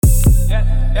Yeah,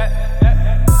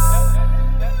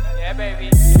 baby.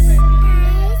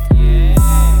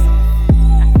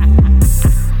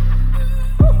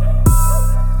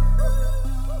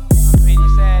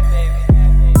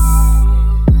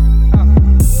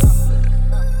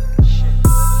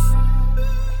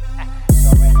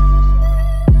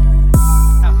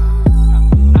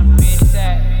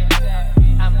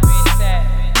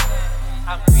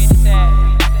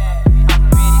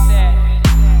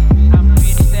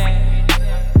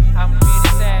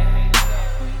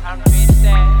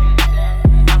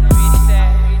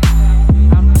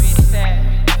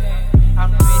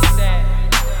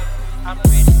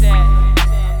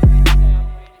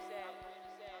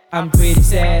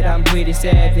 I'm pretty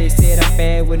sad, they said I'm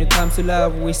bad when it comes to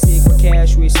love. We seek for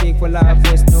cash, we seek for love,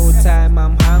 there's no time,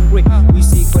 I'm hungry. We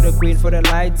seek for the green, for the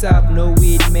lights up. No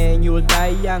weed, man, you'll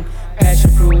die young.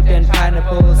 Passion fruit and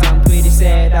pineapples, I'm pretty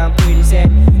sad.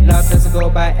 Love doesn't go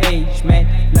by age,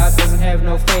 man. Love doesn't have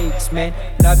no fakes, man.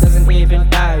 Love doesn't even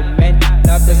die, man.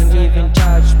 Love doesn't even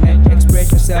charge, man.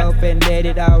 Express yourself and let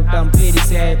it out. I'm pretty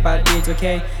sad, but it's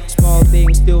okay. Small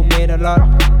things still mean a lot.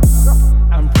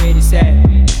 I'm pretty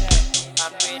sad.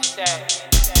 I'm pretty sad.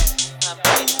 I'm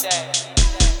pretty sad.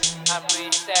 I'm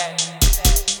pretty sad.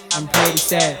 I'm pretty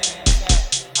sad.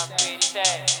 I'm pretty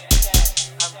sad.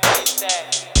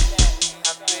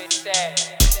 I'm pretty sad.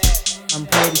 I'm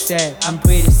pretty sad. I'm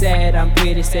pretty sad. I'm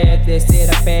pretty sad. They said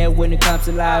I'm bad when it comes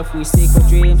to life. We seek for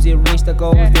dreams, we reach the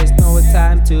goals. There's no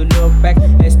time to look back.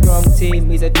 A strong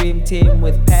team is a dream team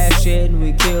with passion.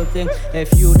 We kill things.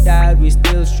 If you die, we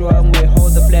still strong. We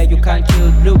hold the flag, you can't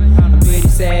kill blue. I'm pretty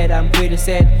sad.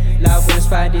 Love will just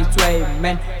find its way,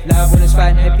 man. Love will just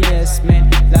find happiness, man.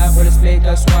 Love will just make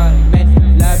us one,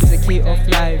 man. Love is the key of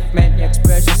life, man.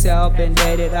 Express yourself and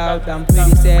let it out. I'm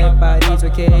pretty sad, but it's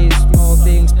okay. Small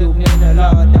things do mean a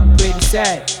lot. I'm pretty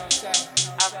sad.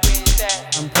 I'm pretty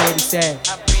sad. I'm pretty sad.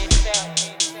 I'm pretty sad.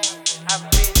 I'm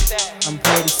pretty sad. I'm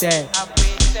pretty sad. I'm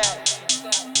pretty sad.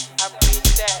 I'm pretty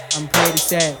sad. I'm pretty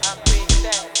sad.